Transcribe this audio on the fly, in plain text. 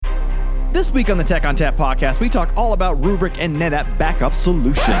This week on the Tech on Tap podcast, we talk all about Rubrik and NetApp backup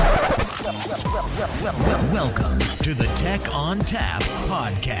solution. Welcome to the Tech on Tap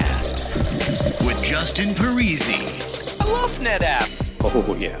podcast with Justin Parisi. I love NetApp.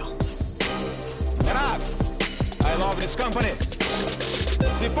 Oh, yeah. NetApp. I love this company.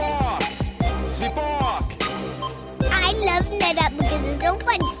 Support. I love NetApp because it's so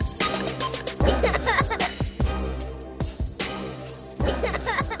funny.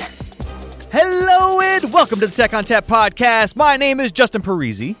 Hello and welcome to the Tech on Tap podcast. My name is Justin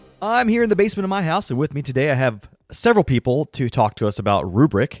Parisi. I'm here in the basement of my house, and with me today I have several people to talk to us about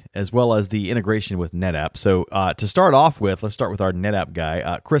Rubrik as well as the integration with NetApp. So to start off with, let's start with our NetApp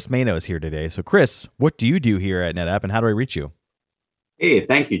guy. Chris Mano is here today. So Chris, what do you do here at NetApp and how do I reach you? Hey,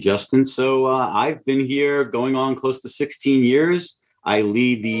 thank you, Justin. So I've been here going on close to 16 years. I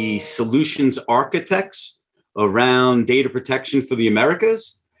lead the solutions architects around data protection for the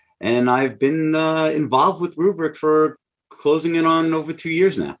Americas. And I've been involved with Rubrik for closing in on over 2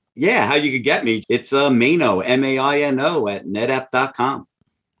 years now. Yeah, how you could get me. It's Mano, M-A-I-N-O at netapp.com.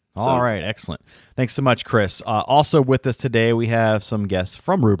 All right, excellent. Thanks so much, Chris. Also with us today, we have some guests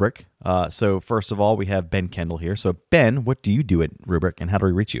from Rubrik. So first of all, we have Ben Kendall here. So Ben, what do you do at Rubrik and how do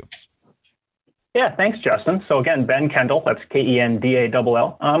we reach you? Yeah, thanks, Justin. So again, Ben Kendall, that's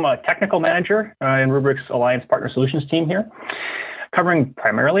Kendall. I'm a technical manager in Rubrik's Alliance Partner Solutions team here, covering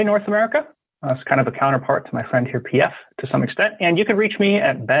primarily North America. It's kind of a counterpart to my friend here, PF, to some extent. And you can reach me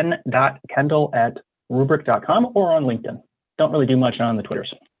at ben.kendall@rubrik.com or on LinkedIn. Don't really do much on the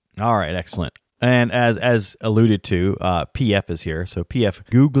Twitters. All right, excellent. And as alluded to, PF is here. So PF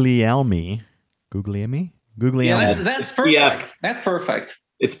Guglielmi. Guglielmi? Yeah, that's perfect. PF. That's perfect.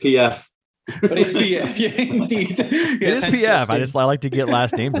 It's PF. But it's PF, yeah, indeed. Yeah, it is PF. I like to get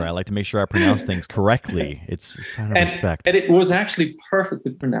last names right. I like to make sure I pronounce things correctly. It's a sign of respect. And it was actually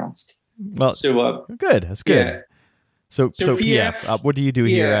perfectly pronounced. Well, so good. That's good. Yeah. So PF, what do you do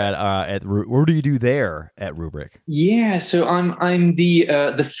here at what do you do there at Rubrik? Yeah, so I'm the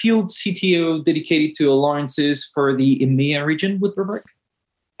field CTO dedicated to alliances for the EMEA region with Rubrik.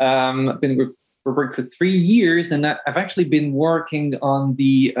 I've been with Rubrik for 3 years, and I've actually been working on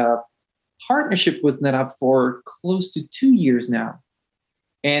the partnership with NetApp for close to 2 years now.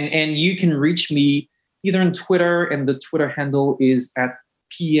 And you can reach me either on Twitter, and the Twitter handle is at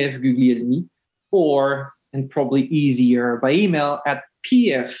pfguglielmi, or, and probably easier, by email at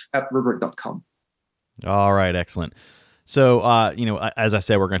pf@rubrik.com. All right, excellent. So, as I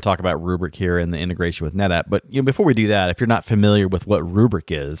said, we're going to talk about Rubrik here and the integration with NetApp. But before we do that, if you're not familiar with what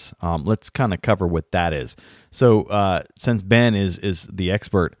Rubrik is, let's kind of cover what that is. So, since Ben is the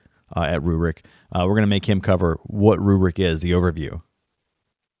expert at Rubrik, we're going to make him cover what Rubrik is, the overview.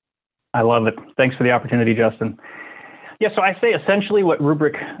 I love it. Thanks for the opportunity, Justin. Yeah, so I say essentially what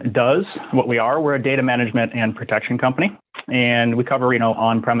Rubrik does, what we are. We're a data management and protection company, and we cover,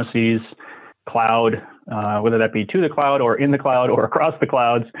 on-premises, cloud, whether that be to the cloud or in the cloud or across the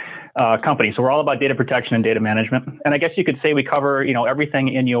clouds, company. So we're all about data protection and data management. And I guess you could say we cover, everything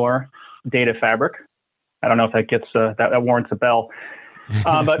in your data fabric. I don't know if that gets that warrants a bell.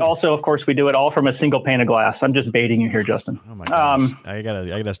 But also, of course, we do it all from a single pane of glass. I'm just baiting you here, Justin. Oh my gosh. I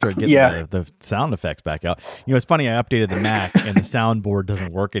gotta start getting the sound effects back out. It's funny. I updated the Mac and the soundboard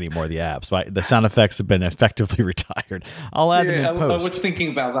doesn't work anymore. The app, so the sound effects have been effectively retired. I'll add them in post. I was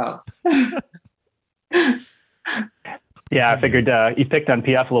thinking about that. Yeah, I figured you picked on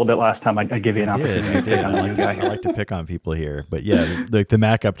PF a little bit last time. I'd give you an opportunity. I like to pick on people here, but yeah, the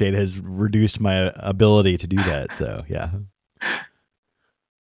Mac update has reduced my ability to do that. So yeah.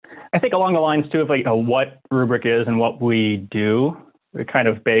 I think along the lines, too, of what Rubrik is and what we do, it kind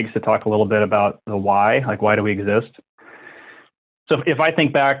of begs to talk a little bit about the why, why do we exist? So if I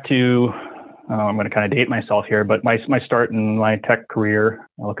think back to, I'm going to kind of date myself here, but my start in my tech career,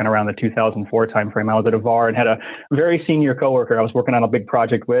 looking around the 2004 timeframe, I was at Avar and had a very senior coworker I was working on a big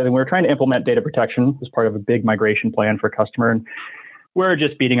project with, and we were trying to implement data protection as part of a big migration plan for a customer. And we're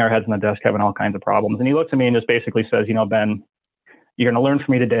just beating our heads on the desk, having all kinds of problems. And he looks at me and just basically says, Ben, you're going to learn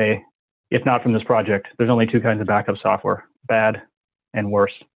from me today, if not from this project, there's only two kinds of backup software, bad and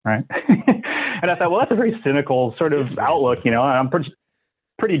worse, right? And I thought, well, that's a very cynical sort of outlook. I'm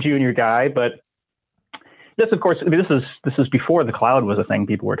pretty junior guy, but this, of course, this is before the cloud was a thing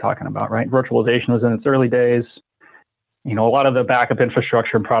people were talking about, right? Virtualization was in its early days. A lot of the backup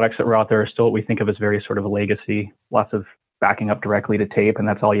infrastructure and products that were out there are still what we think of as very sort of a legacy, lots of backing up directly to tape, and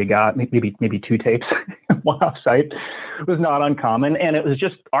that's all you got. Maybe two tapes, one offsite, was not uncommon. And it was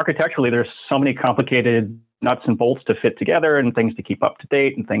just architecturally, there's so many complicated nuts and bolts to fit together and things to keep up to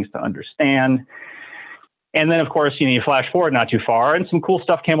date and things to understand. And then, of course, you flash forward not too far, and some cool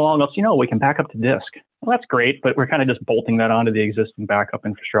stuff came along. We can back up to disk. Well, that's great, but we're kind of just bolting that onto the existing backup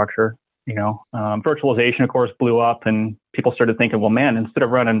infrastructure. Virtualization, of course, blew up, and people started thinking, well, man, instead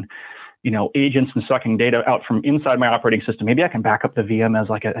of running, agents and sucking data out from inside my operating system, maybe I can back up the VM as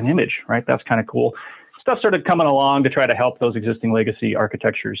like an image, right? That's kind of cool. Stuff started coming along to try to help those existing legacy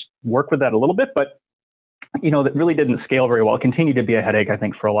architectures work with that a little bit, but that really didn't scale very well. It continued to be a headache, I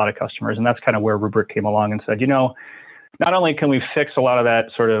think, for a lot of customers, and that's kind of where Rubrik came along and said, not only can we fix a lot of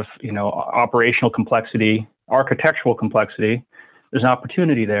that sort of, operational complexity, architectural complexity, there's an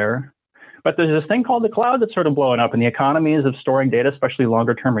opportunity there, but there's this thing called the cloud that's sort of blowing up, and the economies of storing data, especially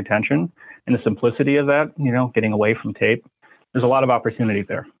longer term retention, and the simplicity of that, getting away from tape. There's a lot of opportunity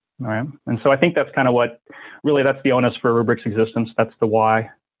there. All right. And so I think that's kind of that's the onus for Rubrik's existence. That's the why.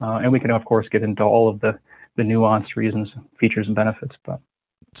 And we can, of course, get into all of the nuanced reasons, features, and benefits. But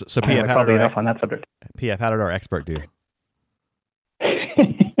so PF, probably enough on that subject. PF, how did our expert do?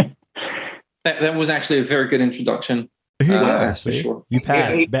 That was actually a very good introduction. For sure. You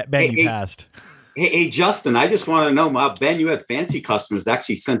passed. Ben, you passed. Hey, Justin, I just want to know, Ben, you had fancy customers that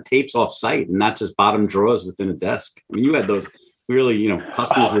actually sent tapes off site and not just bottom drawers within a desk. I mean, you had those really,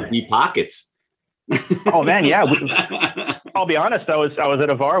 customers with deep pockets. Oh man, yeah. I'll be honest. I was at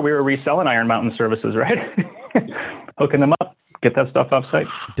a VAR. We were reselling Iron Mountain services, right? Hooking them up, get that stuff offsite.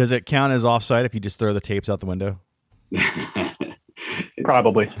 Does it count as offsite if you just throw the tapes out the window?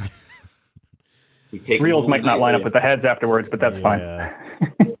 Probably. Reels might not line up with the heads afterwards, but that's fine.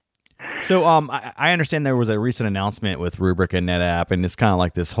 So I understand there was a recent announcement with Rubrik and NetApp, and it's kind of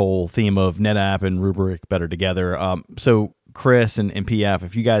like this whole theme of NetApp and Rubrik better together. So Chris and PF,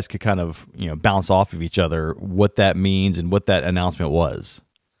 if you guys could kind of bounce off of each other, what that means and what that announcement was.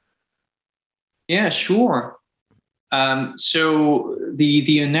 Yeah, sure. So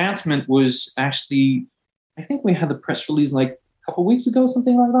the announcement was actually, I think we had the press release like a couple of weeks ago,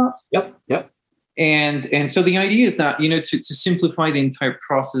 something like that. Yep. And so the idea is that, to simplify the entire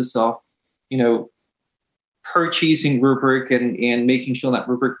process of, purchasing Rubrik and making sure that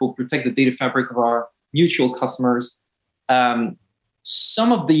Rubrik will protect the data fabric of our mutual customers.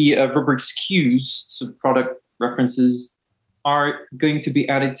 Some of the Rubrik SKUs, so product references, are going to be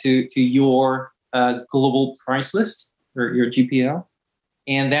added to your global price list, or your GPL,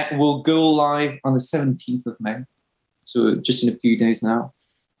 and that will go live on the 17th of May. So just in a few days now.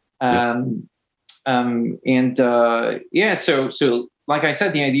 So like I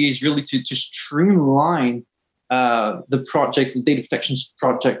said, the idea is really to streamline the projects, the data protection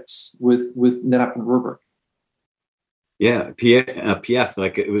projects with NetApp and Rubrik. Yeah, PF,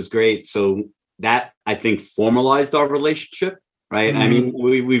 like it was great. So that, I think, formalized our relationship, right? Mm-hmm. I mean,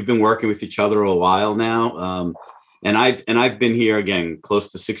 we've been working with each other a while now, and I've been here again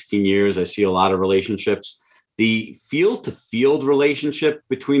close to 16 years. I see a lot of relationships. The field-to-field relationship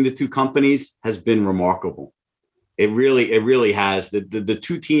between the two companies has been remarkable. It really has. The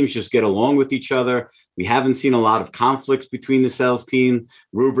two teams just get along with each other. We haven't seen a lot of conflicts between the sales team.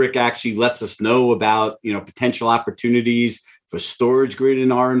 Rubrik actually lets us know about potential opportunities for StorageGRID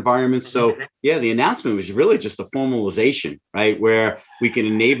in our environment. So yeah, the announcement was really just a formalization, right, where we can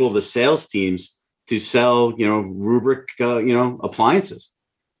enable the sales teams to sell Rubrik appliances,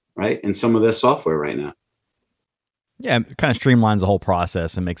 right, and some of their software right now. Yeah, it kind of streamlines the whole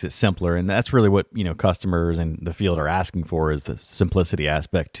process and makes it simpler. And that's really what, customers and the field are asking for, is the simplicity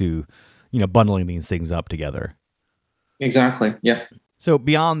aspect to, bundling these things up together. Exactly. Yeah. So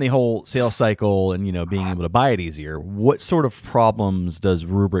beyond the whole sales cycle and, being able to buy it easier, what sort of problems does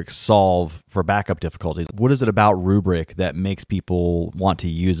Rubrik solve for backup difficulties? What is it about Rubrik that makes people want to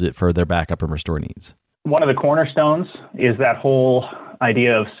use it for their backup and restore needs? One of the cornerstones is that whole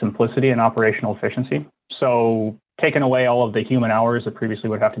idea of simplicity and operational efficiency. So taking away all of the human hours that previously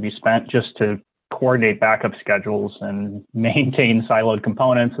would have to be spent just to coordinate backup schedules and maintain siloed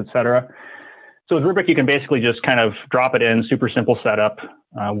components, et cetera. So with Rubrik, you can basically just kind of drop it in, super simple setup.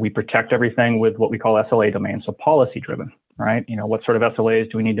 We protect everything with what we call SLA domains, so policy driven, right? What sort of SLAs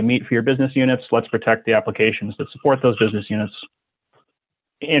do we need to meet for your business units? Let's protect the applications that support those business units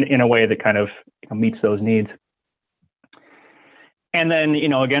in a way that kind of meets those needs. And then,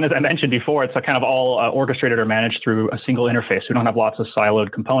 again, as I mentioned before, it's kind of all orchestrated or managed through a single interface. We don't have lots of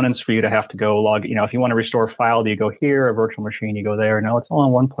siloed components for you to have to go log. If you want to restore a file, do you go here? A virtual machine, you go there? No, it's all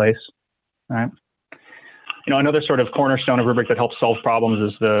in one place. All right. Another sort of cornerstone of Rubrik that helps solve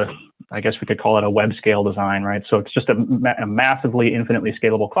problems is I guess we could call it a web scale design, right? So it's just a massively, infinitely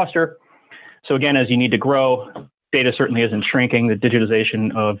scalable cluster. So again, as you need to grow, data certainly isn't shrinking. The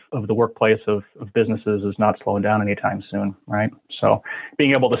digitization of the workplace of businesses is not slowing down anytime soon, right? So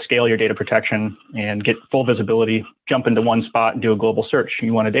being able to scale your data protection and get full visibility, jump into one spot and do a global search.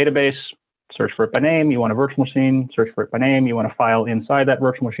 You want a database, search for it by name. You want a virtual machine, search for it by name. You want a file inside that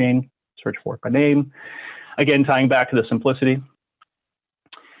virtual machine, search for it by name. Again, tying back to the simplicity.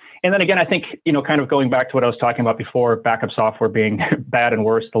 And then again, I think, kind of going back to what I was talking about before, backup software being bad and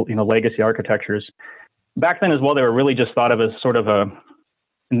worse, legacy architectures. Back then as well, they were really just thought of as sort of a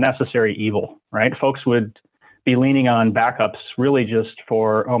necessary evil, right? Folks would be leaning on backups really just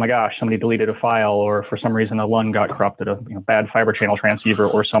for, oh my gosh, somebody deleted a file, or for some reason a LUN got corrupted, a bad fiber channel transceiver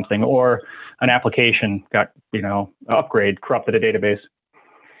or something, or an application got, upgrade, corrupted a database.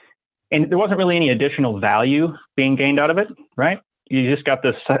 And there wasn't really any additional value being gained out of it, right? You just got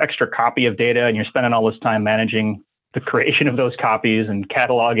this extra copy of data and you're spending all this time managing the creation of those copies and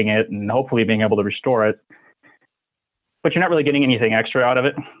cataloging it and hopefully being able to restore it. But you're not really getting anything extra out of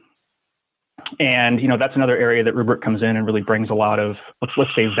it. And, that's another area that Rubrik comes in and really brings a lot of,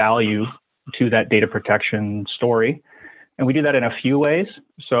 let's say, value to that data protection story. And we do that in a few ways.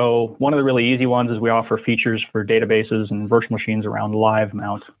 So one of the really easy ones is we offer features for databases and virtual machines around live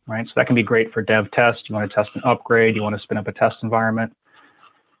mount, right? So that can be great for dev test. You want to test an upgrade, you want to spin up a test environment.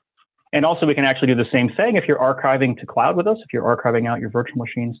 And also we can actually do the same thing if you're archiving to cloud with us. If you're archiving out your virtual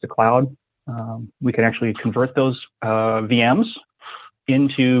machines to cloud, we can actually convert those VMs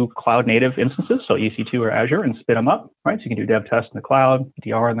into cloud native instances, so EC2 or Azure, and spin them up, right? So you can do dev test in the cloud,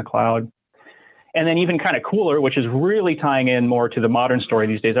 DR in the cloud. And then even kind of cooler, which is really tying in more to the modern story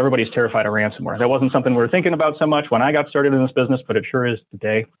these days, everybody's terrified of ransomware. That wasn't something we were thinking about so much when I got started in this business, but it sure is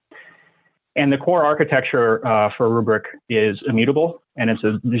today. And the core architecture for Rubrik is immutable, and it's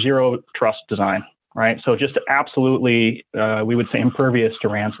a zero trust design, right? So just absolutely, we would say, impervious to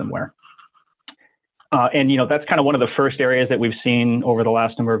ransomware. And that's kind of one of the first areas that we've seen over the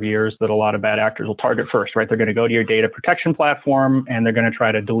last number of years that a lot of bad actors will target first, right? They're going to go to your data protection platform and they're going to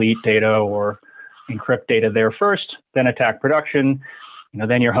try to delete data or encrypt data there first, then attack production,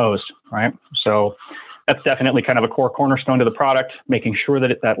 then your host, right? So that's definitely kind of a core cornerstone to the product, making sure that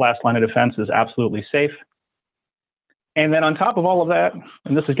that last line of defense is absolutely safe. And then on top of all of that,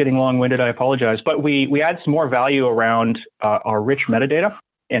 and this is getting long-winded, I apologize, but we add some more value around our rich metadata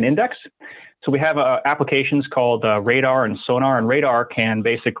and index. So we have applications called Radar and Sonar, and Radar can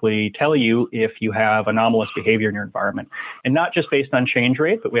basically tell you if you have anomalous behavior in your environment, and not just based on change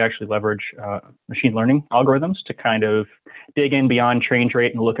rate, but we actually leverage machine learning algorithms to kind of dig in beyond change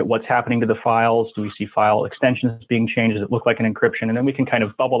rate and look at what's happening to the files. Do we see file extensions being changed? Does it look like an encryption? And then we can kind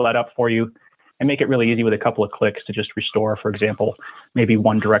of bubble that up for you and make it really easy with a couple of clicks to just restore, for example, maybe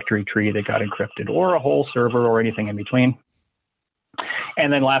one directory tree that got encrypted, or a whole server, or anything in between.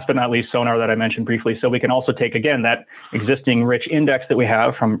 And then last but not least, Sonar that I mentioned briefly. So we can also take, again, that existing rich index that we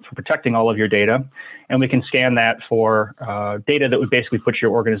have for protecting all of your data, and we can scan that for data that would basically put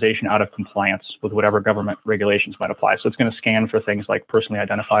your organization out of compliance with whatever government regulations might apply. So it's going to scan for things like personally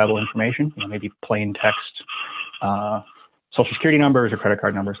identifiable information, maybe plain text, social security numbers or credit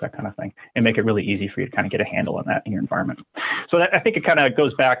card numbers, that kind of thing, and make it really easy for you to kind of get a handle on that in your environment. So that, I think it kind of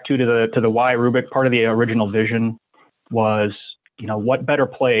goes back to the why Rubrik. Part of the original vision was, what better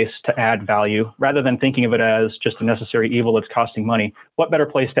place to add value rather than thinking of it as just a necessary evil that's costing money? What better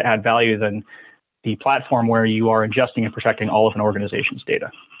place to add value than the platform where you are ingesting and protecting all of an organization's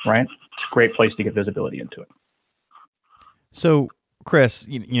data, right? It's a great place to get visibility into it. So, Chris,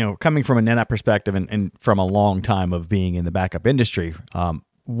 coming from a NetApp perspective and from a long time of being in the backup industry,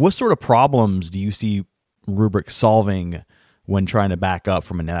 what sort of problems do you see Rubrik solving when trying to back up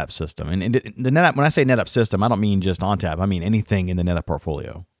from a NetApp system? And the NetApp, when I say NetApp system, I don't mean just ONTAP. I mean anything in the NetApp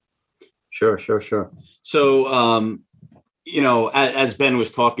portfolio. Sure. So, as Ben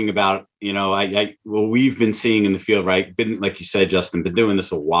was talking about, what we've been seeing in the field, right? Been, like you said, Justin, been doing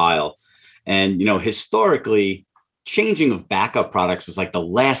this a while. And, historically, changing of backup products was like the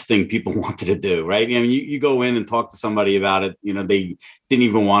last thing people wanted to do, right? You go in and talk to somebody about it, they didn't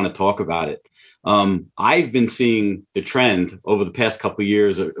even want to talk about it. I've been seeing the trend over the past couple of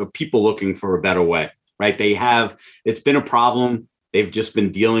years of people looking for a better way, right? It's been a problem. They've just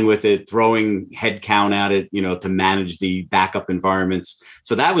been dealing with it, throwing head count at it, to manage the backup environments.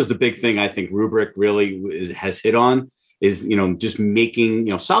 So that was the big thing I think Rubrik really has hit on is, just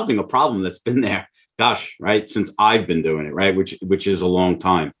making, solving a problem that's been there, right, since I've been doing it, right, which is a long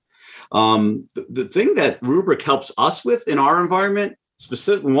time. The thing that Rubrik helps us with in our environment,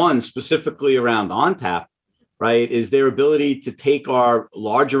 specifically around ONTAP, right, is their ability to take our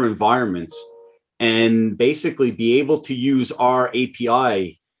larger environments and basically be able to use our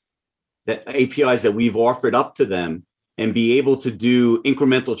API that APIs that we've offered up to them and be able to do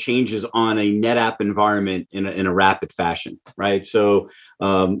incremental changes on a NetApp environment in a rapid fashion, right? So,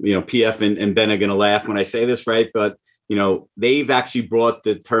 PF and Ben are going to laugh when I say this, right? But, they've actually brought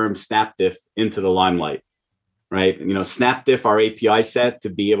the term SnapDiff into the limelight, right? SnapDiff, our API set to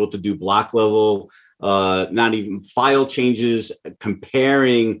be able to do block level, not even file changes,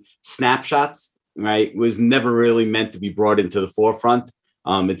 comparing snapshots, right, was never really meant to be brought into the forefront.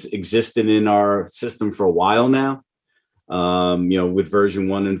 It's existed in our system for a while now, with version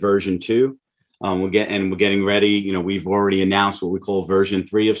 1 and version 2. We're getting ready. We've already announced what we call version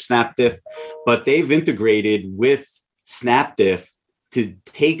 3 of SnapDiff, but they've integrated with SnapDiff to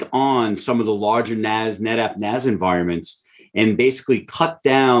take on some of the larger NetApp NAS environments and basically cut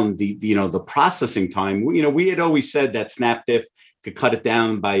down the processing time. We had always said that SnapDiff could cut it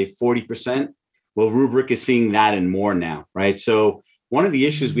down by 40%. Well, Rubrik is seeing that and more now, right? So one of the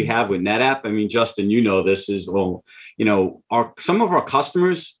issues we have with NetApp, I mean, Justin, this is, some of our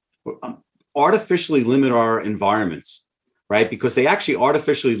customers artificially limit our environments, right? Because they actually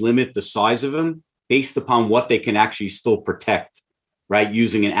artificially limit the size of them based upon what they can actually still protect, right?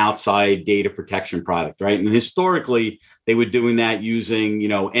 Using an outside data protection product, right? And historically, they were doing that using,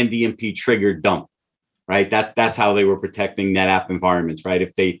 NDMP triggered dump, right? That's how they were protecting NetApp environments, right?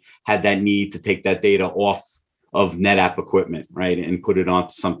 If they had that need to take that data off of NetApp equipment, right, and put it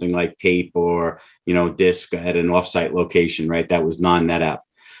onto something like tape or, disk at an offsite location, right? That was non-NetApp.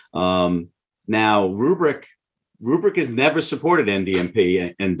 Now, Rubrik has never supported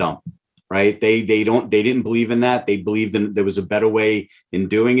NDMP and dump, right? They didn't believe in that. They believed there was a better way in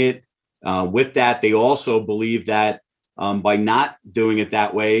doing it. With that, they also believe that by not doing it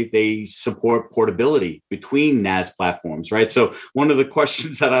that way, they support portability between NAS platforms, right? So one of the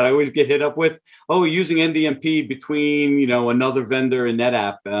questions that I always get hit up with, using NDMP between, another vendor and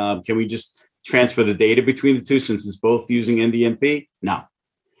NetApp, can we just transfer the data between the two since it's both using NDMP? No.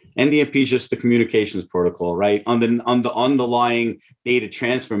 NDMP is just the communications protocol, right? On the underlying data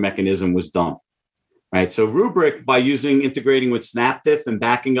transfer mechanism was dump, right? So Rubrik, by integrating with SnapDiff and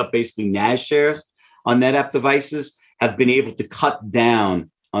backing up basically NAS shares on NetApp devices, have been able to cut down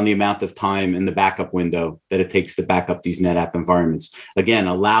on the amount of time in the backup window that it takes to back up these NetApp environments. Again,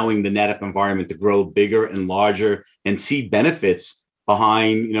 allowing the NetApp environment to grow bigger and larger and see benefits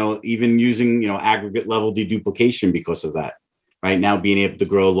behind, even using, aggregate level deduplication because of that. Right now, being able to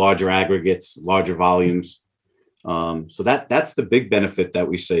grow larger aggregates, larger volumes. So that's the big benefit that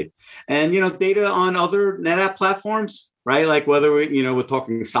we see. And, data on other NetApp platforms, right? Like whether, we're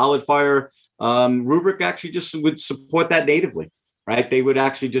talking SolidFire, Rubrik actually just would support that natively, right? They would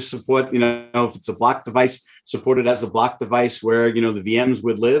actually just support, if it's a block device, support it as a block device where, the VMs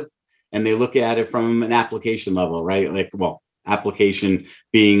would live, and they look at it from an application level, right? Like, application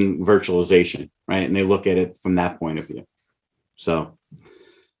being virtualization, right? And they look at it from that point of view. So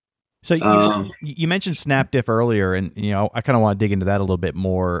you mentioned SnapDiff earlier, and I kind of want to dig into that a little bit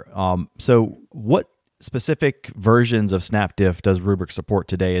more. So what specific versions of SnapDiff does Rubrik support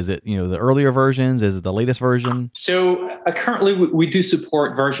today? Is it the earlier versions? Is it the latest version? So currently we do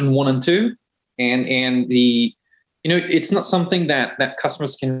support version 1 and 2, and the it's not something that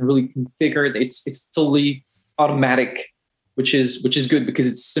customers can really configure. It's totally automatic, which is good because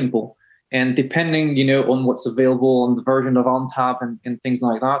it's simple. And depending, on what's available on the version of ONTAP and things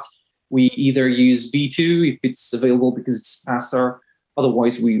like that, we either use V2 if it's available because it's faster.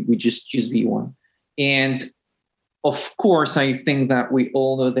 Otherwise, we just use V1. And of course, I think that we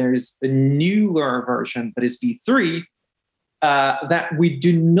all know there's a newer version that is V3 that we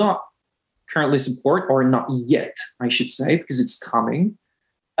do not currently support, or not yet, I should say, because it's coming.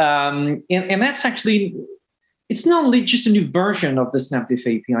 And that's actually... It's not only just a new version of the SnapDiff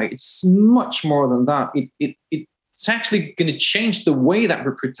API. It's much more than that. It's actually going to change the way that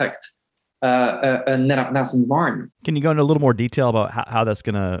we protect a NetApp NAS environment. Can you go into a little more detail about how that's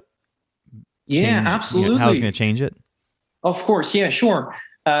going to change? Yeah, absolutely. How it's going to change it? Of course, yeah, sure.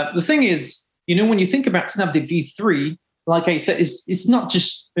 The thing is, when you think about SnapDiff V3, like I said, it's not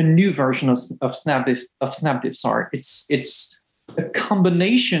just a new version of SnapDiff. Sorry, it's a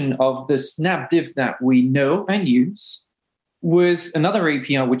combination of the SnapDiff that we know and use with another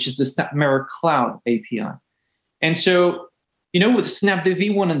API, which is the SnapMirror Cloud API. And so, with SnapDiff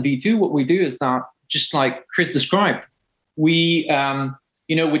V1 and V2, what we do is that, just like Chris described, we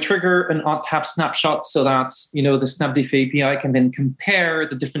trigger an ONTAP snapshot so that, the SnapDiff API can then compare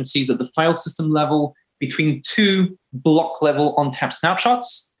the differences at the file system level between two block level ONTAP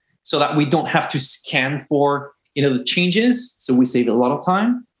snapshots so that we don't have to scan for the changes, so we save a lot of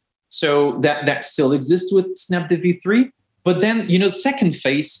time. So that still exists with SnapDiff V3. But then, the second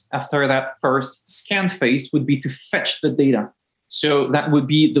phase after that first scan phase would be to fetch the data. So that would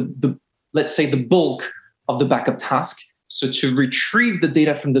be the let's say the bulk of the backup task. So to retrieve the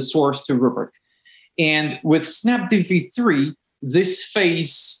data from the source to Rubrik. And with SnapDiff v3, this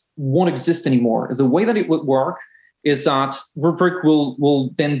phase won't exist anymore. The way that it would work is that Rubrik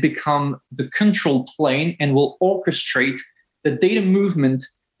will then become the control plane and will orchestrate the data movement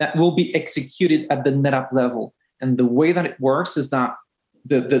that will be executed at the NetApp level. And the way that it works is that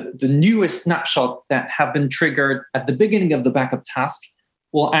the newest snapshot that have been triggered at the beginning of the backup task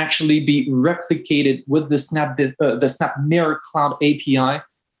will actually be replicated with the SnapMirror Cloud API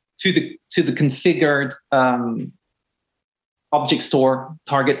to the configured object store,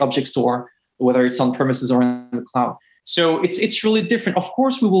 target object store, whether it's on premises or in the cloud. So it's really different. Of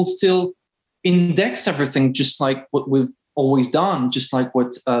course, we will still index everything just like what we've always done, just like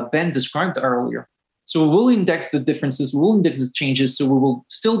what Ben described earlier. So we will index the differences, we will index the changes. So we will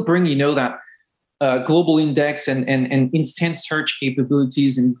still bring, that global index and instant search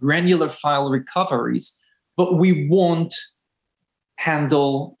capabilities and granular file recoveries, but we won't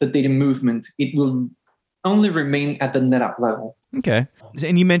handle the data movement. It will only remain at the NetApp level. Okay.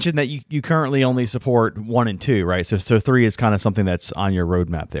 And you mentioned that you currently only support 1 and 2, right? So 3 is kind of something that's on your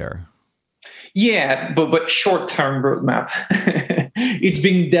roadmap there. Yeah, but short-term roadmap. It's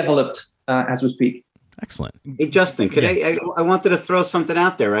being developed as we speak. Excellent. Hey, Justin, I wanted to throw something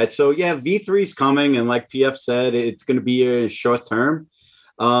out there, right? So yeah, V3 is coming, and like PF said, it's going to be a short term.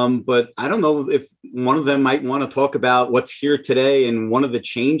 But I don't know if one of them might want to talk about what's here today and one of the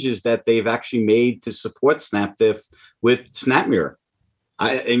changes that they've actually made to support SnapDiff with SnapMirror.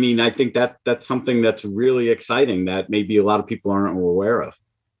 I mean, I think that's something that's really exciting that maybe a lot of people aren't aware of.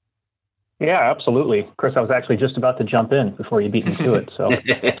 Yeah, absolutely. Chris, I was actually just about to jump in before you beat me to it. So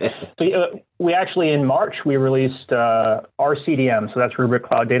we actually, in March, we released RCDM. So that's Rubrik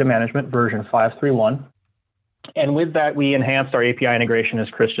Cloud Data Management version 5.3.1. And with that, we enhanced our API integration, as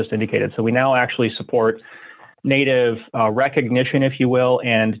Chris just indicated. So we now actually support native recognition, if you will,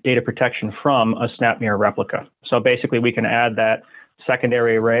 and data protection from a SnapMirror replica. So basically, we can add that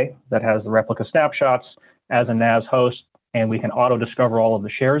secondary array that has the replica snapshots as a NAS host, and we can auto-discover all of the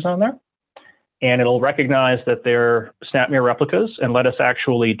shares on there. And it'll recognize that they're SnapMirror replicas and let us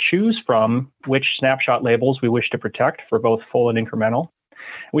actually choose from which snapshot labels we wish to protect for both full and incremental.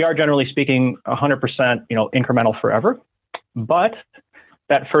 We are generally speaking 100%, incremental forever. But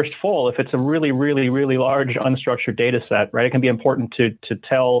that first full, if it's a really, really, really large unstructured data set, right, it can be important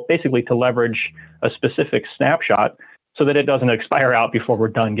to leverage a specific snapshot so that it doesn't expire out before we're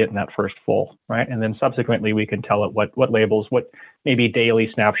done getting that first full, right? And then subsequently, we can tell it what labels, what maybe daily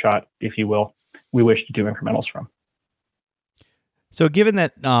snapshot, if you will, we wish to do incrementals from. So given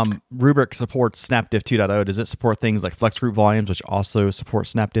that Rubrik supports SnapDiff 2.0, does it support things like Flex Group Volumes, which also support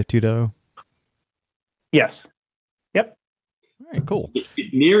SnapDiff 2.0? Yes. Yep. All right, cool.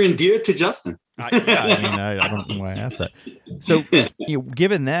 Near and dear to Justin. I don't know why I asked that. So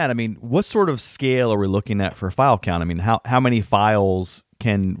given that, what sort of scale are we looking at for file count? How many files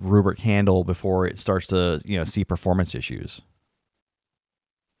can Rubrik handle before it starts to see performance issues?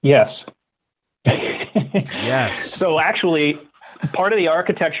 Yes. Yes. So actually, part of the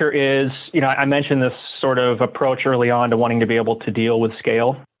architecture is, I mentioned this sort of approach early on to wanting to be able to deal with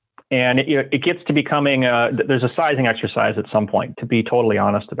scale. And it gets to becoming, there's a sizing exercise at some point, to be totally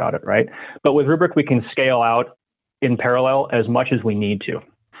honest about it, right? But with Rubrik, we can scale out in parallel as much as we need to.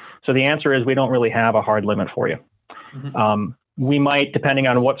 So the answer is we don't really have a hard limit for you. Mm-hmm. We might, depending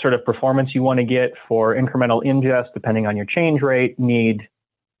on what sort of performance you want to get for incremental ingest, depending on your change rate, need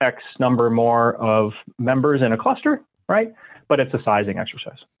X number more of members in a cluster, right? But it's a sizing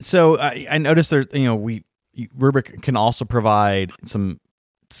exercise. So I noticed there's, Rubrik can also provide some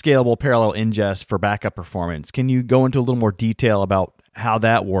scalable parallel ingest for backup performance. Can you go into a little more detail about how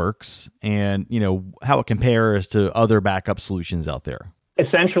that works and, how it compares to other backup solutions out there?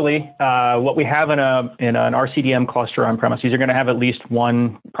 Essentially, what we have in an RCDM cluster on premises, you're going to have at least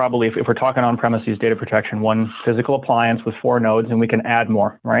one, probably if we're talking on premises data protection, one physical appliance with 4 nodes, and we can add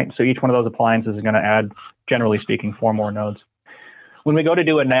more, right? So each one of those appliances is going to add, generally speaking, 4 more nodes. When we go to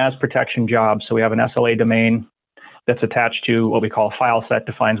do a NAS protection job, so we have an SLA domain that's attached to what we call a file set,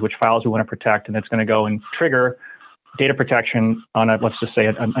 defines which files we want to protect, and it's going to go and trigger data protection on let's just say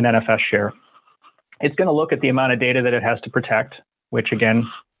an NFS share. It's going to look at the amount of data that it has to protect, which again,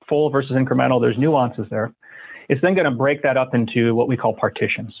 full versus incremental, there's nuances there. It's then going to break that up into what we call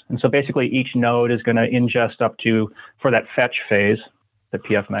partitions. And so basically each node is going to ingest up to, for that fetch phase that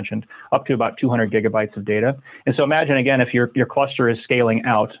PF mentioned, up to about 200 gigabytes of data. And so imagine again, if your cluster is scaling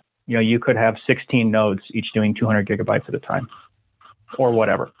out, you could have 16 nodes, each doing 200 gigabytes at a time or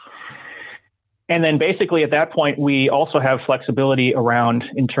whatever. And then basically at that point, we also have flexibility around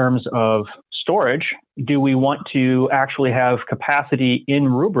in terms of storage. Do we want to actually have capacity in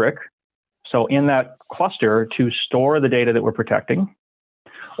Rubrik, so in that cluster, to store the data that we're protecting?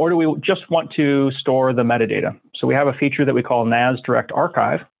 Or do we just want to store the metadata? So we have a feature that we call NAS Direct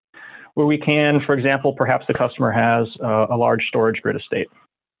Archive, where we can, for example, perhaps the customer has a large storage grid estate.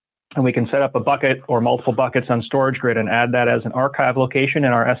 And we can set up a bucket or multiple buckets on storage grid and add that as an archive location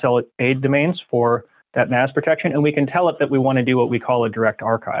in our SLA domains for that NAS protection. And we can tell it that we want to do what we call a direct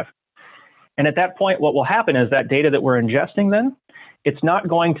archive. And at that point, what will happen is that data that we're ingesting then, it's not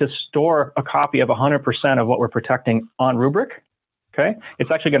going to store a copy of 100% of what we're protecting on Rubrik. Okay, it's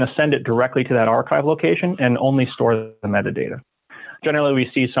actually going to send it directly to that archive location and only store the metadata. Generally,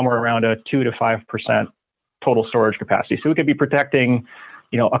 we see somewhere around a 2 to 5% total storage capacity. So we could be protecting,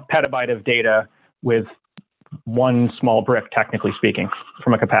 a petabyte of data with one small brick, technically speaking,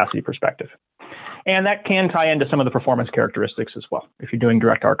 from a capacity perspective. And that can tie into some of the performance characteristics as well, if you're doing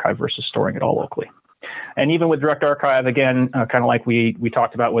direct archive versus storing it all locally. And even with direct archive, again, kind of like we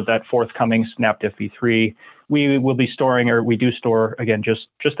talked about with that forthcoming SnapDiff v3, we will be storing, or we do store, again, just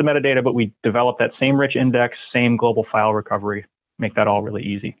the metadata, but we develop that same rich index, same global file recovery, make that all really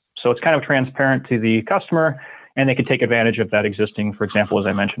easy. So it's kind of transparent to the customer, and they can take advantage of that existing, for example, as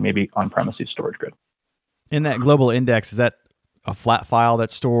I mentioned, maybe on-premises storage grid. In that global index, is that a flat file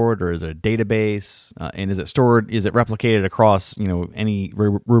that's stored, or is it a database? And is it replicated across, any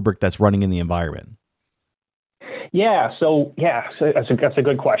Rubrik that's running in the environment? So that's a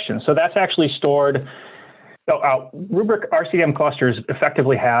good question. So that's actually stored. So Rubrik RCDM clusters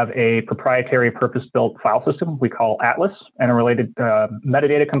effectively have a proprietary purpose-built file system we call Atlas, and a related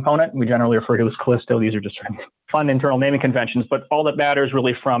metadata component we generally refer to as Callisto. These are just fun internal naming conventions, but all that matters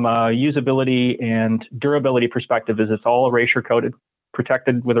really from a usability and durability perspective is it's all erasure coded,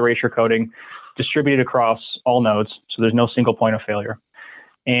 protected with erasure coding, distributed across all nodes, so there's no single point of failure.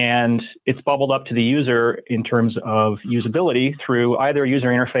 And it's bubbled up to the user in terms of usability through either user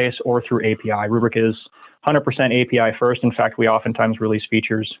interface or through API. Rubrik is 100% API first. In fact, we oftentimes release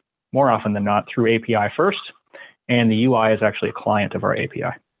features more often than not through API first, and the UI is actually a client of our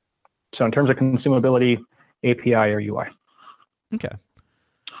API. So in terms of consumability, API or UI. Okay.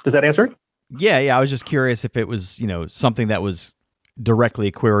 Does that answer it? Yeah. I was just curious if it was, something that was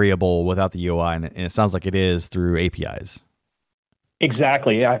directly queryable without the UI, and it sounds like it is through APIs.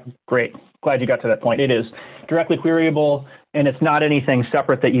 Exactly. Yeah. Great. Glad you got to that point. It is directly queryable, and it's not anything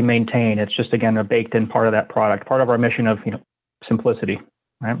separate that you maintain. It's just, again, a baked-in part of that product, part of our mission of simplicity,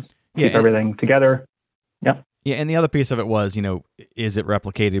 right? Keep everything together. Yeah. Yeah, and the other piece of it was, is it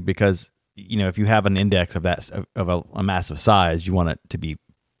replicated? Because if you have an index of that of a massive size, you want it to be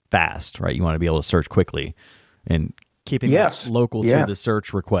fast, right? You want to be able to search quickly, and keeping that local to the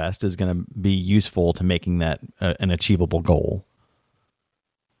search request is going to be useful to making that an achievable goal.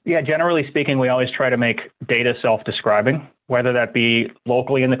 Yeah, generally speaking, we always try to make data self-describing, whether that be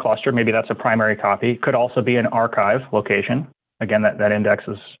locally in the cluster, maybe that's a primary copy. Could also be an archive location. Again, that index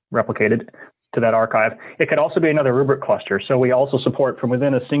is replicated to that archive. It could also be another Rubrik cluster. So we also support from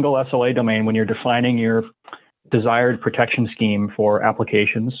within a single SLA domain when you're defining your desired protection scheme for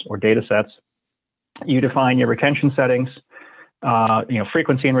applications or data sets. You define your retention settings,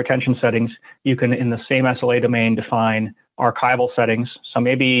 frequency and retention settings. You can, in the same SLA domain, define archival settings. So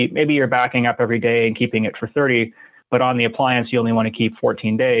maybe you're backing up every day and keeping it for 30, but on the appliance, you only want to keep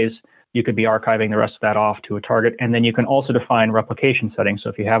 14 days. You could be archiving the rest of that off to a target. And then you can also define replication settings. So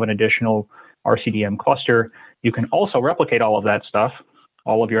if you have an additional RCDM cluster, you can also replicate all of that stuff,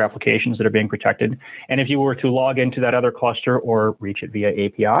 all of your applications that are being protected. And if you were to log into that other cluster or reach it via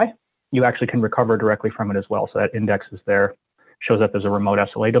API, you actually can recover directly from it as well. So that index is there, shows up as a remote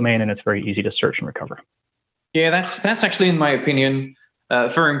SLA domain, and it's very easy to search and recover. Yeah, that's actually, in my opinion,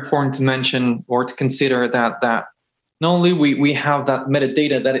 very important to mention or to consider that not only we have that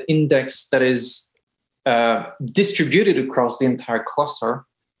metadata, that index that is distributed across the entire cluster,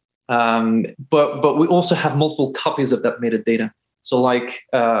 but we also have multiple copies of that metadata. So like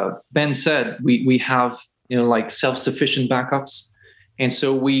Ben said, we have self-sufficient backups. And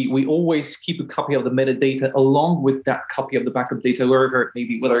so we always keep a copy of the metadata along with that copy of the backup data, wherever it may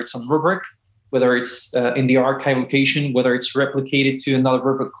be, whether it's on Rubrik, whether it's in the archive location, whether it's replicated to another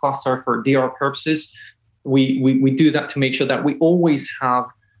Rubrik cluster for DR purposes. We do that to make sure that we always have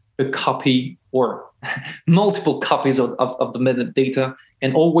the copy or multiple copies of the metadata,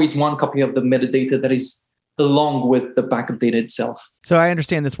 and always one copy of the metadata that is along with the backup data itself. So I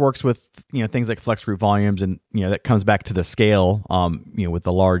understand this works with, things like flex group volumes, and, that comes back to the scale, with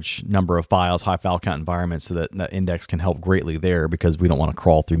the large number of files, high file count environments, so that index can help greatly there, because we don't want to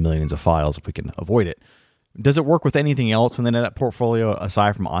crawl through millions of files if we can avoid it. Does it work with anything else in the NetApp portfolio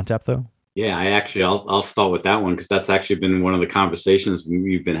aside from ONTAP though? Yeah, I'll start with that one, because that's actually been one of the conversations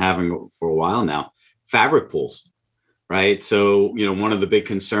we've been having for a while now. Fabric pools, right? So, one of the big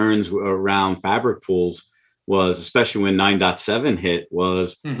concerns around fabric pools was, especially when 9.7 hit,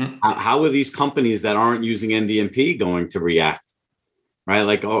 was how are these companies that aren't using NDMP going to react, right?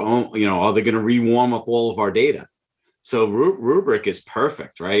 Like, are they going to rewarm up all of our data? So Rubrik is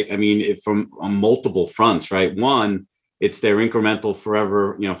perfect, right? I mean, on multiple fronts, right? One, it's their incremental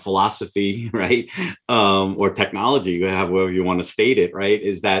forever, philosophy, right? Or technology, however you want to state it, right?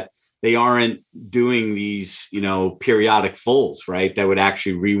 Is that they aren't doing these, periodic fulls, right? That would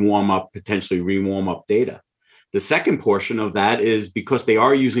actually potentially rewarm up data. The second portion of that is because they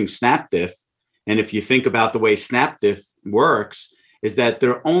are using Snapdiff. And if you think about the way Snapdiff works, is that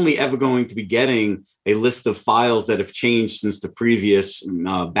they're only ever going to be getting a list of files that have changed since the previous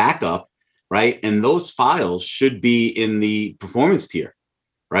backup, right? And those files should be in the performance tier,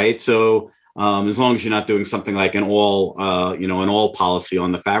 right? So as long as you're not doing something like an all policy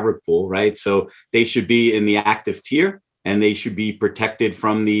on the fabric pool, right? So they should be in the active tier, and they should be protected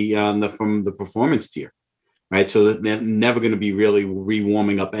from the performance tier. Right. So they're never going to be really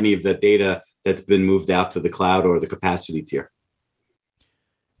rewarming up any of that data that's been moved out to the cloud or the capacity tier.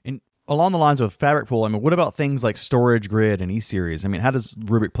 And along the lines of Fabric Pool, what about things like StorageGRID and E-Series? How does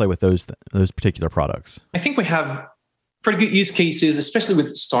Rubrik play with those particular products? I think we have pretty good use cases, especially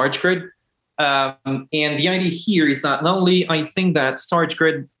with StorageGRID. And the idea here is that not only I think that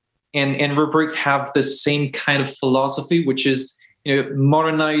StorageGRID and Rubrik have the same kind of philosophy, which is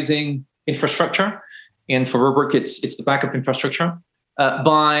modernizing infrastructure. And for Rubrik, it's the backup infrastructure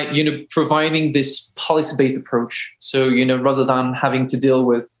by providing this policy-based approach. So rather than having to deal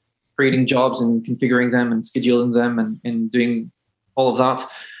with creating jobs and configuring them and scheduling them and doing all of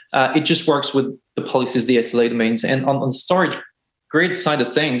that, it just works with the policies, the SLA domains. And on the StorageGRID side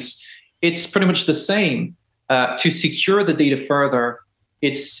of things, it's pretty much the same. To secure the data further,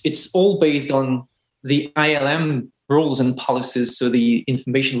 it's all based on the ILM rules and policies, so the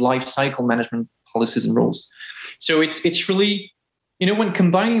information lifecycle management policies and rules. So it's really, when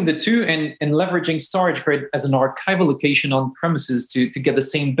combining the two and leveraging StorageGRID as an archival location on premises to get the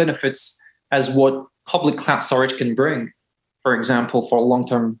same benefits as what public cloud storage can bring, for example, for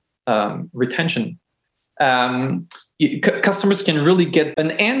long-term retention. Customers can really get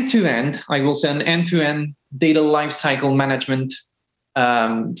an end-to-end, I will say an end-to-end data lifecycle management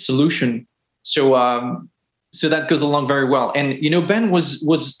solution. So that goes along very well. And, Ben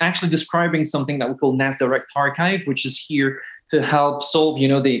was actually describing something that we call NAS Direct Archive, which is here to help solve,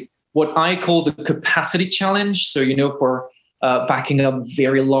 what I call the capacity challenge. So, for backing up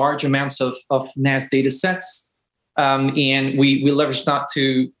very large amounts of NAS data sets. And we leverage that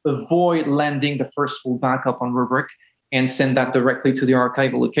to avoid landing the first full backup on Rubrik and send that directly to the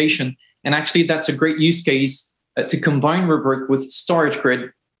archival location. And actually, that's a great use case to combine Rubrik with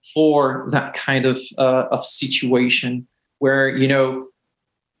StorageGRID for that kind of situation where,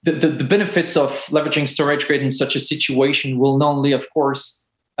 the benefits of leveraging StorageGRID in such a situation will not only, of course,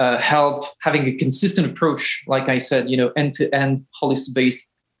 help having a consistent approach, like I said, end-to-end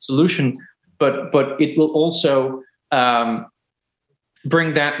policy-based solution, but it will also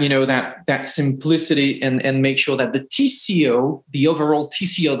bring that, that simplicity and make sure that the TCO, the overall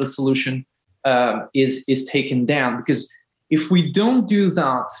TCO of the solution is taken down. Because if we don't do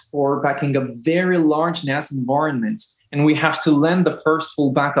that for backing up very large NAS environments, and we have to land the first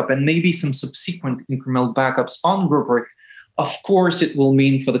full backup and maybe some subsequent incremental backups on Rubrik, of course, it will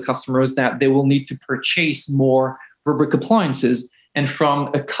mean for the customers that they will need to purchase more Rubrik appliances. And from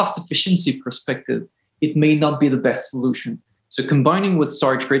a cost efficiency perspective, it may not be the best solution. So combining with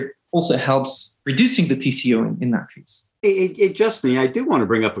StorageGRID also helps reducing the TCO in that case. Justin, I do want to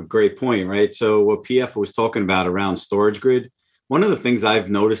bring up a great point, right? So what PF was talking about around StorageGRID, one of the things I've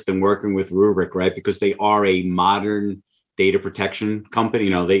noticed in working with Rubrik, right, because they are a modern data protection company,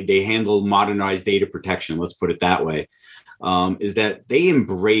 they handle modernized data protection, let's put it that way, is that they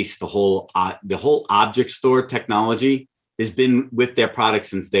embrace the whole object store technology has been with their product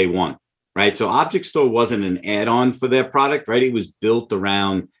since day one, right? So Object Store wasn't an add-on for their product, right? It was built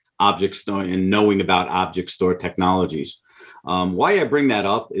around Object Store and knowing about Object Store technologies. Why I bring that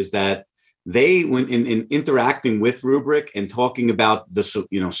up is that they, when in interacting with Rubrik and talking about the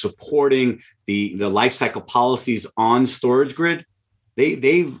supporting the lifecycle policies on StorageGRID,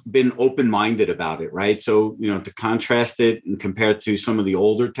 they've been open-minded about it, right? So, to contrast it and compare it to some of the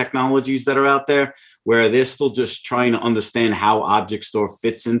older technologies that are out there, where they're still just trying to understand how Object Store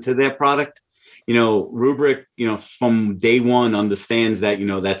fits into their product. Rubrik, from day one understands that,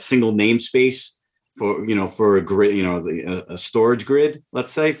 that single namespace for a grid, a storage grid,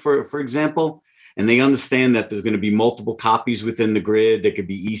 let's say, for example. And they understand that there's going to be multiple copies within the grid. There could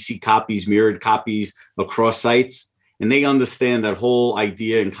be EC copies, mirrored copies across sites. And they understand that whole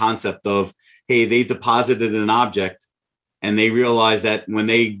idea and concept of, hey, they deposited an object and they realize that when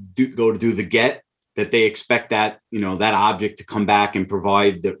they go to do the get, that they expect that, that object to come back and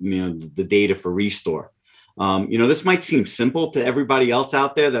provide the data for restore. This might seem simple to everybody else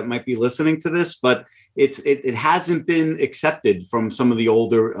out there that might be listening to this, but it hasn't been accepted from some of the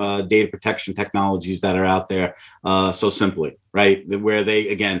older data protection technologies that are out there so simply, right? Where they,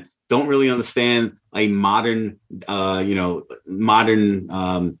 again, don't really understand a modern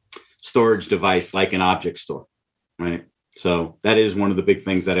storage device like an object store, right? So that is one of the big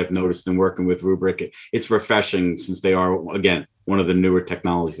things that I've noticed in working with Rubrik. It's refreshing since they are, again, one of the newer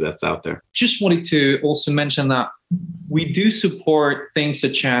technologies that's out there. Just wanted to also mention that we do support things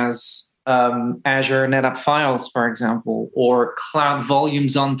such as Azure NetApp Files, for example, or Cloud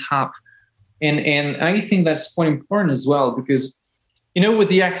Volumes on Tap. And I think that's quite important as well, because, with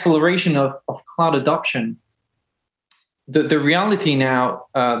the acceleration of cloud adoption, the reality now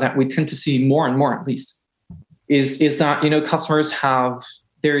that we tend to see more and more, at least, is that, customers have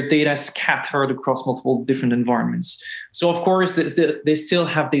their data scattered across multiple different environments. So, of course, they still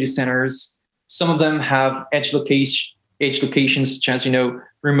have data centers. Some of them have edge locations, such as,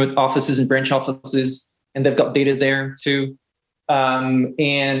 remote offices and branch offices, and they've got data there too.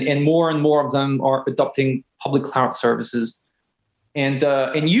 And more of them are adopting public cloud services. And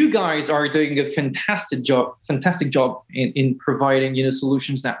you guys are doing a fantastic job in providing,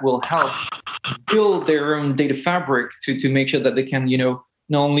 solutions that will help build their own data fabric to make sure that they can,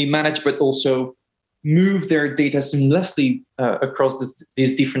 not only manage, but also move their data seamlessly across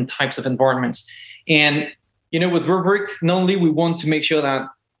these different types of environments. And, with Rubrik, not only we want to make sure that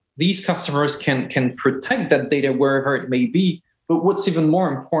these customers can protect that data wherever it may be, but what's even more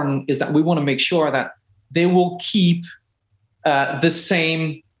important is that we want to make sure that they will keep the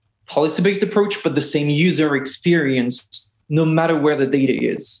same policy-based approach, but the same user experience, no matter where the data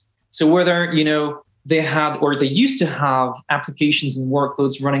is. So whether, they had or they used to have applications and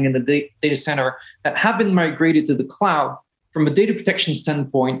workloads running in the data center that have been migrated to the cloud, from a data protection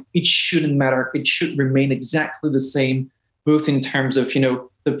standpoint, it shouldn't matter. It should remain exactly the same, both in terms of,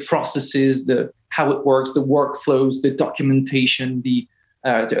 the processes, how it works, the workflows, the documentation,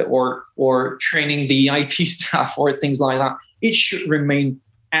 or training the IT staff or things like that. It should remain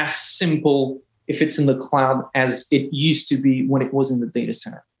as simple if it's in the cloud as it used to be when it was in the data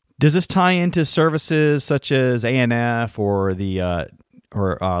center. Does this tie into services such as ANF or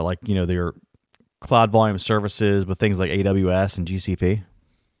their cloud volume services with things like AWS and GCP?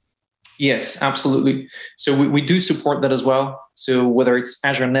 Yes, absolutely. So we do support that as well. So whether it's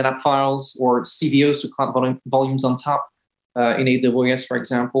Azure NetApp Files or CVOs, so Cloud Volumes on Top in AWS, for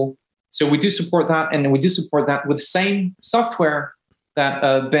example. So we do support that, and we do support that with the same software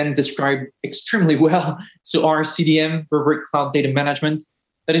that Ben described extremely well. So our CDM, Rubrik Cloud Data Management,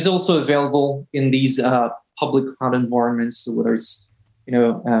 that is also available in these public cloud environments, so whether it's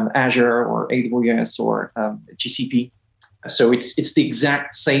Azure or AWS or GCP. So it's the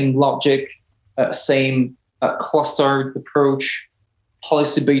exact same logic, same clustered approach,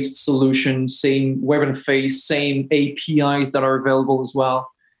 policy-based solution, same web interface, same APIs that are available as well.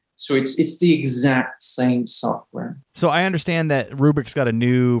 So it's the exact same software. So I understand that Rubrik's got a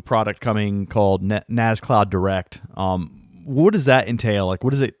new product coming called NAS Cloud Direct. What does that entail? Like,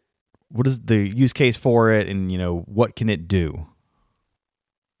 what is the use case for it, and what can it do?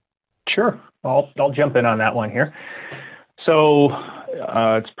 Sure, I'll jump in on that one here. So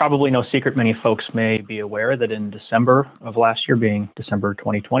it's probably no secret many folks may be aware that in December of last year, being December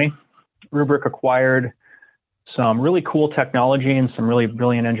 2020, Rubrik acquired some really cool technology and some really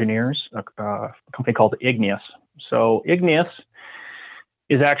brilliant engineers, a company called Igneous. So Igneous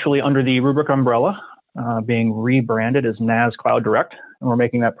is actually under the Rubrik umbrella, being rebranded as NAS Cloud Direct, and we're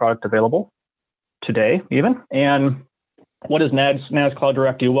making that product available today even. And what does NAS Cloud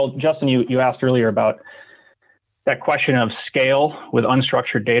Direct do? Well, Justin, you asked earlier about that question of scale with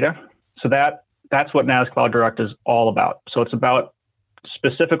unstructured data. So that's what NAS Cloud Direct is all about. So it's about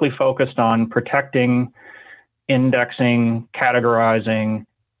specifically focused on protecting, indexing, categorizing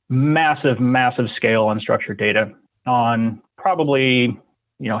massive scale unstructured data on probably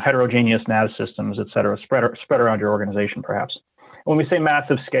heterogeneous NAS systems, et cetera, spread around your organization perhaps. When we say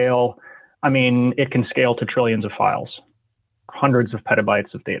massive scale, I mean, it can scale to trillions of files, hundreds of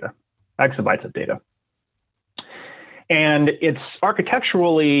petabytes of data, exabytes of data. And it's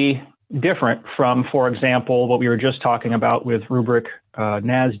architecturally different from, for example, what we were just talking about with Rubrik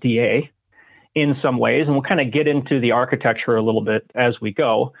NAS-DA in some ways. And we'll kind of get into the architecture a little bit as we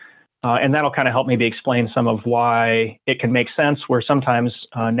go. And that'll kind of help maybe explain some of why it can make sense where sometimes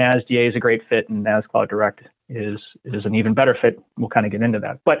NAS-DA is a great fit and NAS Cloud Direct is an even better fit. We'll kind of get into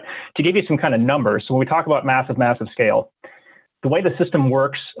that. But to give you some kind of numbers, so when we talk about massive scale, the way the system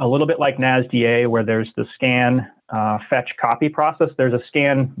works, a little bit like NAS-DA, where there's the scan, fetch, copy process, there's a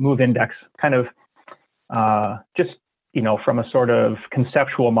scan, move index, kind of just, from a sort of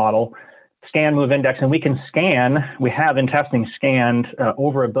conceptual model, scan, move index, and we have in testing scanned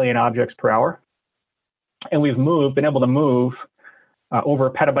over 1 billion objects per hour. And we've been able to move over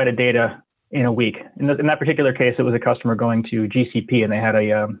a petabyte of data in a week. In that particular case, it was a customer going to GCP, and they had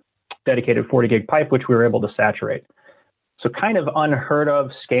a dedicated 40 gig pipe, which we were able to saturate. So kind of unheard of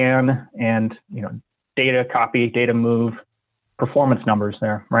scan and, data copy, data move, performance numbers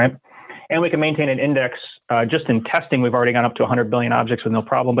there, right? And we can maintain an index. Just in testing, we've already gone up to 100 billion objects with no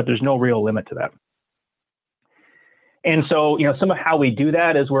problem, but there's no real limit to that. And so, some of how we do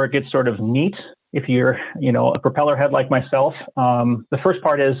that is where it gets sort of neat. If you're, a propeller head like myself, the first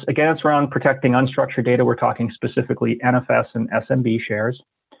part is, again, it's around protecting unstructured data. We're talking specifically NFS and SMB shares.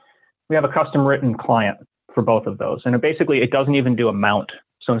 We have a custom written client for both of those. And it doesn't even do a mount.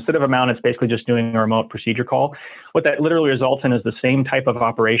 So instead of a mount, it's basically just doing a remote procedure call. What that literally results in is the same type of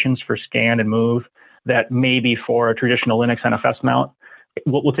operations for scan and move that maybe for a traditional Linux NFS mount,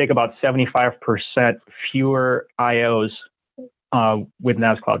 we'll take about 75% fewer IOs with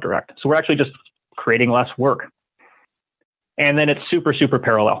NAS Cloud Direct. So we're actually just creating less work. And then it's super, super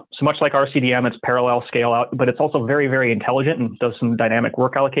parallel. So much like RCDM, it's parallel scale out, but it's also very, very intelligent and does some dynamic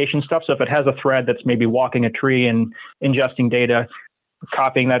work allocation stuff. So if it has a thread that's maybe walking a tree and ingesting data,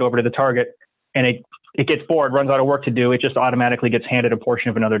 copying that over to the target, and it gets bored, runs out of work to do, it just automatically gets handed a portion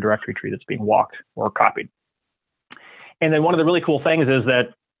of another directory tree that's being walked or copied. And then one of the really cool things is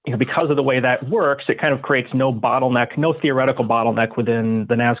that because of the way that works, it kind of creates no bottleneck, no theoretical bottleneck within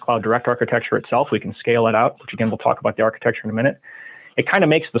the NAS Cloud Direct architecture itself. We can scale it out, which again, we'll talk about the architecture in a minute. It kind of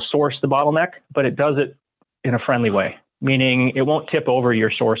makes the source the bottleneck, but it does it in a friendly way, meaning it won't tip over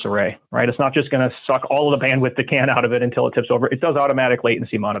your source array, right? It's not just going to suck all of the bandwidth it can out of it until it tips over. It does automatic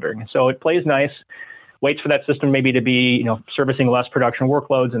latency monitoring. So it plays nice, waits for that system maybe to be, servicing less production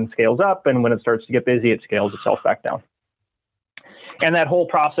workloads and scales up. And when it starts to get busy, it scales itself back down. And that whole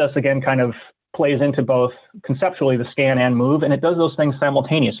process, again, kind of plays into both conceptually the scan and move, and it does those things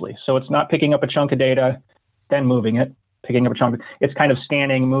simultaneously. So it's not picking up a chunk of data, then moving it, picking up a chunk. It's kind of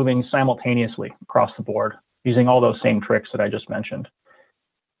scanning, moving simultaneously across the board, using all those same tricks that I just mentioned.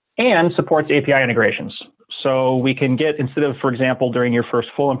 And supports API integrations. So we can get, instead of, for example, during your first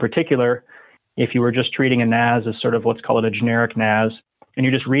full in particular, if you were just treating a NAS as sort of let's call it a generic NAS, and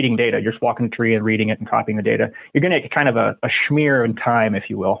you're just reading data, you're just walking the tree and reading it and copying the data, you're going to get kind of a schmear in time, if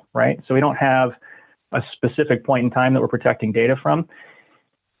you will, right? So we don't have a specific point in time that we're protecting data from.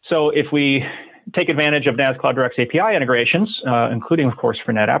 So if we take advantage of NAS Cloud Direct's API integrations, including, of course,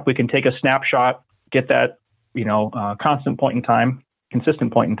 for NetApp, we can take a snapshot, get that, constant point in time,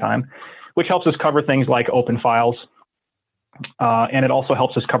 consistent point in time, which helps us cover things like open files. And it also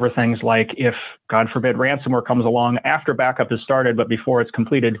helps us cover things like if, God forbid, ransomware comes along after backup has started, but before it's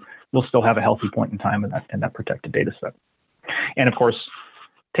completed, we'll still have a healthy point in time in that protected data set. And of course,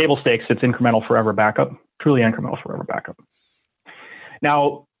 table stakes, it's incremental forever backup, truly incremental forever backup.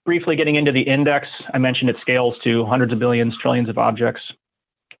 Now, briefly getting into the index, I mentioned it scales to hundreds of billions, trillions of objects.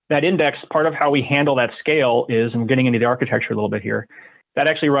 That index, part of how we handle that scale is, and we're getting into the architecture a little bit here, that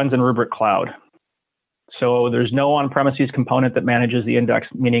actually runs in Rubrik Cloud. So there's no on-premises component that manages the index,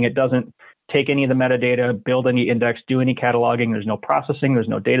 meaning it doesn't take any of the metadata, build any index, do any cataloging. There's no processing, there's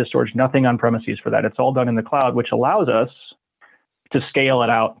no data storage, nothing on-premises for that. It's all done in the cloud, which allows us to scale it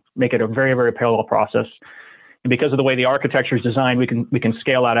out, make it a very, very parallel process. And because of the way the architecture is designed, we can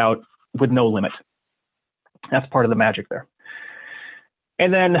scale that out with no limit. That's part of the magic there.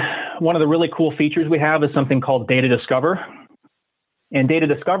 And then one of the really cool features we have is something called Data Discover. And Data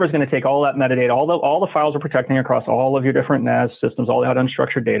Discover is going to take all that metadata, all the files we're protecting across all of your different NAS systems, all that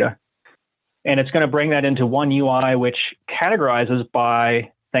unstructured data. And it's going to bring that into one UI, which categorizes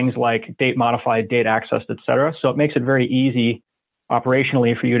by things like date modified, date accessed, et cetera. So it makes it very easy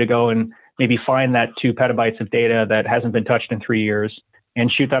operationally for you to go and maybe find that 2 petabytes of data that hasn't been touched in 3 years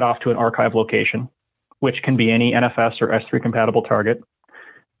and shoot that off to an archive location, which can be any NFS or S3 compatible target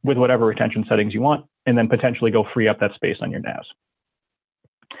with whatever retention settings you want, and then potentially go free up that space on your NAS.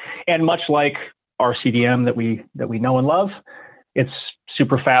 And much like our CDM that we know and love, it's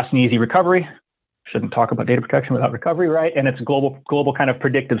super fast and easy recovery. Shouldn't talk about data protection without recovery, right? And it's global kind of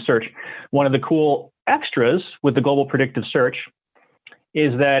predictive search. One of the cool extras with the global predictive search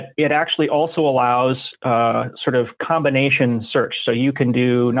is that it actually also allows sort of combination search. So you can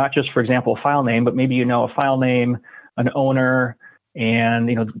do not just, for example, a file name, but maybe a file name, an owner, and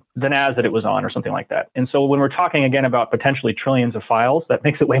the NAS that it was on or something like that. And so when we're talking again about potentially trillions of files, that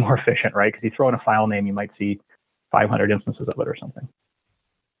makes it way more efficient, right? Because you throw in a file name, you might see 500 instances of it or something.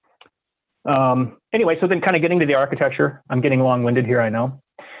 Anyway, so then kind of getting to the architecture, I'm getting long-winded here, I know.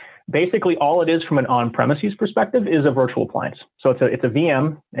 Basically, all it is from an on-premises perspective is a virtual appliance. So it's a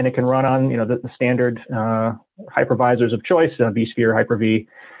VM, and it can run on the standard hypervisors of choice, vSphere, Hyper-V,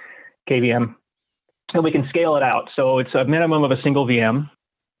 KVM, and we can scale it out. So it's a minimum of a single VM,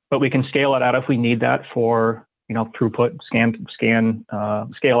 but we can scale it out if we need that for throughput,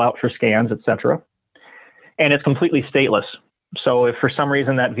 scale out for scans, etc. And it's completely stateless. So if for some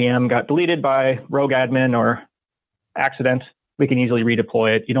reason that VM got deleted by rogue admin or accident, we can easily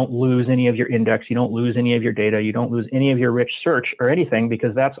redeploy it. You don't lose any of your index. You don't lose any of your data. You don't lose any of your rich search or anything,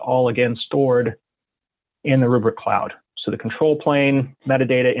 because that's all, again, stored in the Rubrik cloud. So the control plane,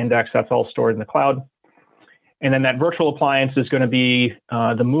 metadata, index, that's all stored in the cloud. And then that virtual appliance is going to be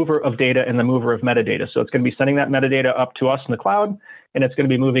the mover of data and the mover of metadata. So it's going to be sending that metadata up to us in the cloud, and it's going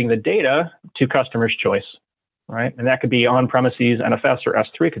to be moving the data to customer's choice, right? And that could be on-premises, NFS, or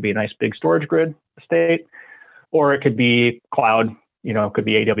S3. It could be a nice big storage grid estate. Or it could be cloud, it could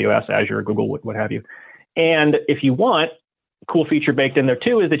be AWS, Azure, Google, what have you. And if you want, a cool feature baked in there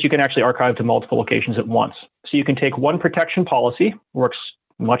too is that you can actually archive to multiple locations at once. So you can take one protection policy, works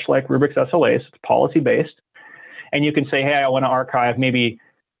much like Rubrik's SLAs, it's policy-based, and you can say, hey, I want to archive maybe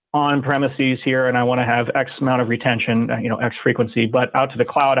on premises here, and I want to have X amount of retention, X frequency, but out to the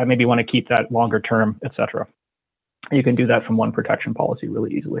cloud, I maybe want to keep that longer term, et cetera. You can do that from one protection policy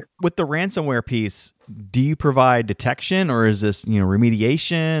really easily. With the ransomware piece, do you provide detection, or is this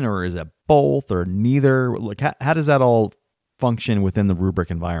remediation, or is it both, or neither? Like, how does that all function within the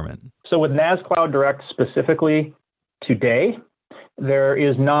Rubrik environment? So with NAS Cloud Direct specifically today, there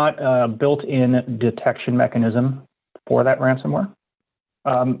is not a built-in detection mechanism for that ransomware.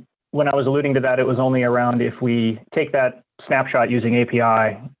 When I was alluding to that, it was only around if we take that snapshot using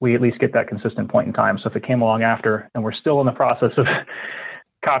API, we at least get that consistent point in time. So if it came along after and we're still in the process of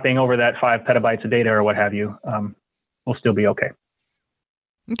copying over that 5 petabytes of data or what have you, we'll still be okay.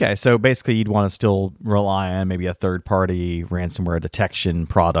 Okay, so basically you'd want to still rely on maybe a third-party ransomware detection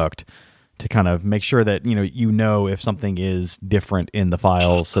product to kind of make sure that if something is different in the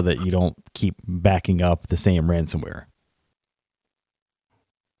files, so that you don't keep backing up the same ransomware.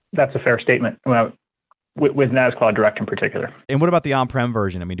 That's a fair statement. With NAS Cloud Direct in particular. And what about the on-prem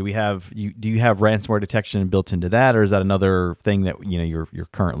version? I mean, do you have ransomware detection built into that, or is that another thing that you're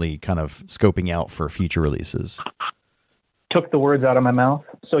currently kind of scoping out for future releases? Took the words out of my mouth.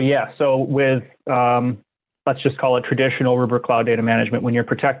 So yeah, so with let's just call it traditional Rubrik Cloud Data Management, when you're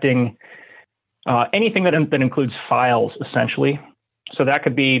protecting anything that includes files, essentially. So that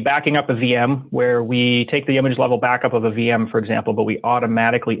could be backing up a VM, where we take the image level backup of a VM, for example, but we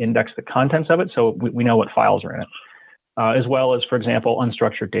automatically index the contents of it, so we know what files are in it, as well as, for example,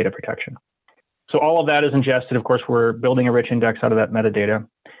 unstructured data protection. So all of that is ingested. Of course, we're building a rich index out of that metadata.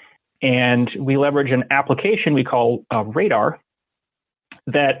 And we leverage an application we call Radar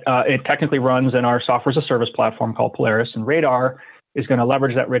that it technically runs in our software as a service platform called Polaris. And Radar is going to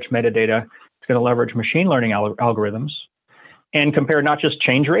leverage that rich metadata. It's going to leverage machine learning algorithms and compare not just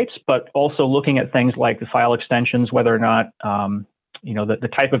change rates, but also looking at things like the file extensions, whether or not the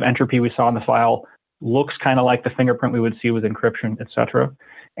type of entropy we saw in the file looks kind of like the fingerprint we would see with encryption, et cetera.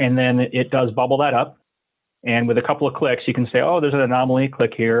 And then it does bubble that up. And with a couple of clicks, you can say, oh, there's an anomaly.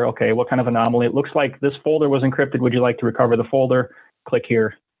 Click here. Okay, what kind of anomaly? It looks like this folder was encrypted. Would you like to recover the folder? Click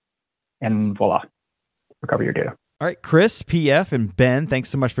here. And voila, recover your data. All right, Chris, PF, and Ben, thanks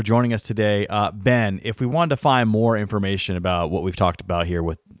so much for joining us today. Ben, if we wanted to find more information about what we've talked about here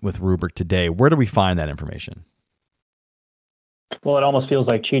with Rubrik today, where do we find that information? Well, it almost feels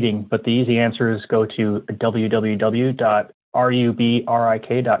like cheating, but the easy answer is go to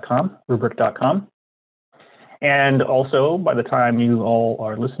www.rubrik.com, rubrik.com. And also, by the time you all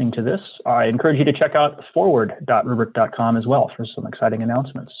are listening to this, I encourage you to check out forward.rubrik.com as well for some exciting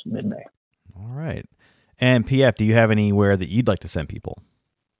announcements mid-May. All right. And PF, do you have anywhere that you'd like to send people?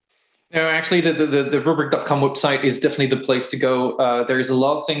 No, actually, the Rubrik.com website is definitely the place to go. There's a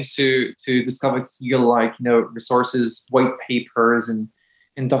lot of things to discover here, like resources, white papers, and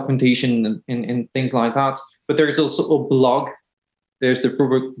documentation and things like that. But there's also a blog There's the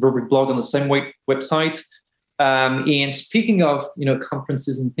Rubrik blog on the same website. And speaking of,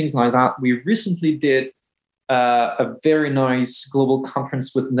 conferences and things like that, we recently did a very nice global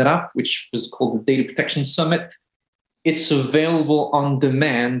conference with NetApp, which was called the Data Protection Summit. It's available on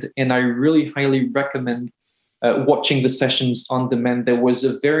demand, and I really highly recommend watching the sessions on demand. There was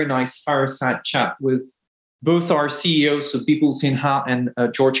a very nice fireside chat with both our CEOs, so Bipul Sinha and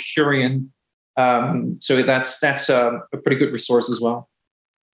George Kurian. So that's a pretty good resource as well.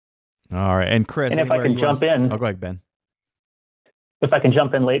 All right, and Chris, and if I can jump in, go ahead, Ben. If I can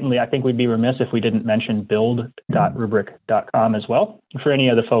jump in latently, I think we'd be remiss if we didn't mention build.rubrik.com as well. For any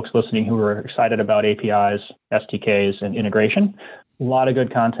of the folks listening who are excited about APIs, SDKs, and integration, a lot of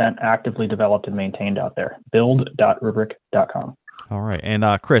good content actively developed and maintained out there. Build.rubrik.com. All right. And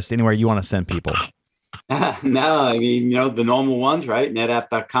Chris, anywhere you want to send people? No, I mean, the normal ones, right?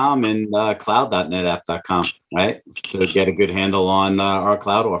 NetApp.com and cloud.netapp.com, right? To get a good handle on our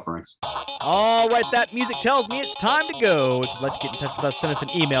cloud offerings. All right, that music tells me it's time to go. If you'd like to get in touch with us, send us an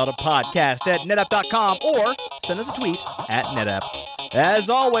email to podcast@netapp.com or send us a tweet @netapp. As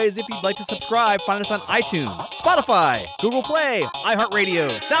always, if you'd like to subscribe, find us on iTunes, Spotify, Google Play, iHeartRadio,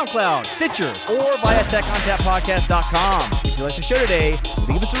 SoundCloud, Stitcher, or via TechOnTapPodcast.com. If you like the show today,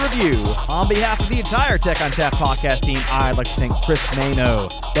 leave us a review. On behalf of the entire Tech on Tap podcast team, I'd like to thank Chris Mano,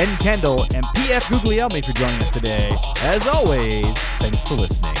 Ben Kendall, and PF Guglielmi for joining us today. As always, thanks for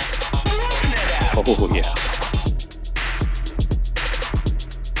listening. Oh, yeah.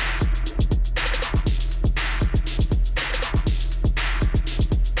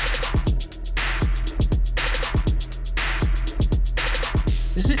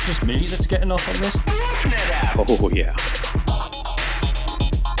 Is it just me that's getting off on this? Oh, yeah.